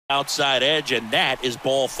outside edge, and that is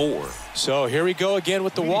ball 4. So here we go again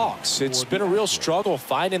with the walks. It's been a real struggle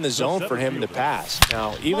finding the zone for him in the past.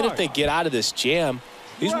 Now, even if they get out of this jam,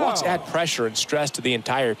 these walks add pressure and stress to the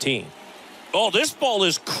entire team. Oh, this ball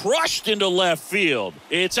is crushed into left field.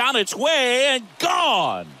 It's on its way and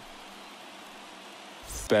gone.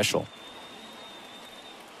 Special.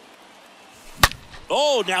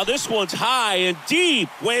 Oh, now this one's high and deep.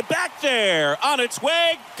 Way back there. On its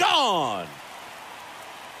way, gone.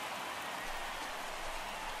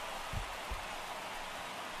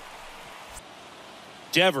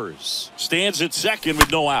 Devers stands at second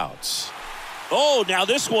with no outs. Oh, now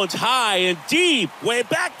this one's high and deep. Way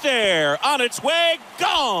back there. On its way,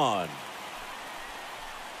 gone.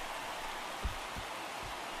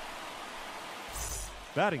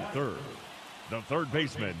 Batting third, the third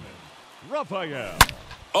baseman, Rafael.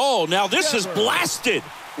 Oh, now this is blasted.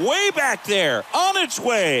 Way back there. On its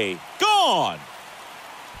way, gone.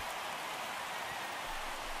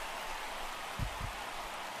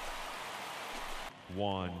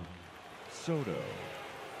 Juan Soto.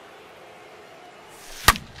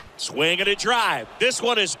 Swing and a drive. This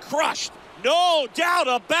one is crushed. No doubt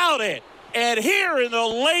about it. And here in the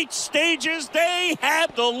late stages, they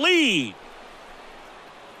have the lead.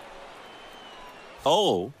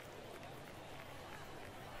 Oh.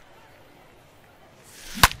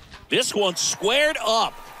 This one squared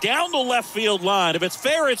up down the left field line. If it's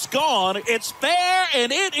fair, it's gone. It's fair,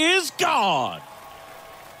 and it is gone.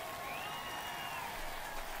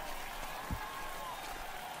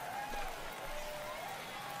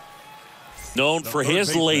 Known for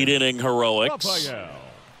his late inning heroics.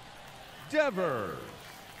 Devers.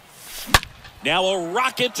 Now a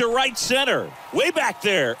rocket to right center. Way back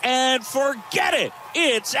there. And forget it.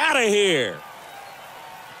 It's out of here.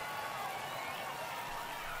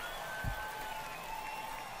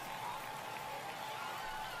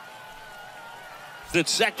 At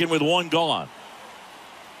second with one gone.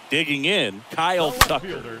 Digging in, Kyle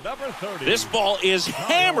Tucker. This ball is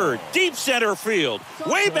hammered deep center field.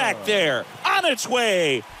 Way back there. On its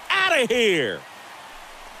way. Out of here.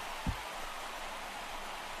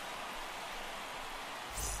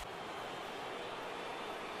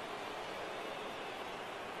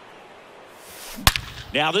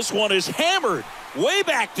 Now this one is hammered. Way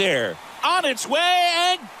back there. On its way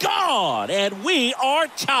and gone. And we are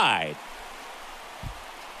tied.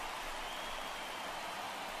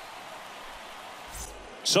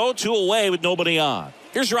 So 2 away with nobody on.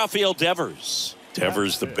 Here's Rafael Devers.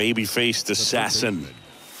 Devers, the baby-faced assassin.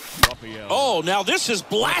 Oh, now this is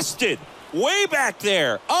blasted. Way back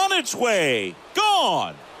there. On its way.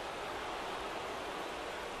 Gone.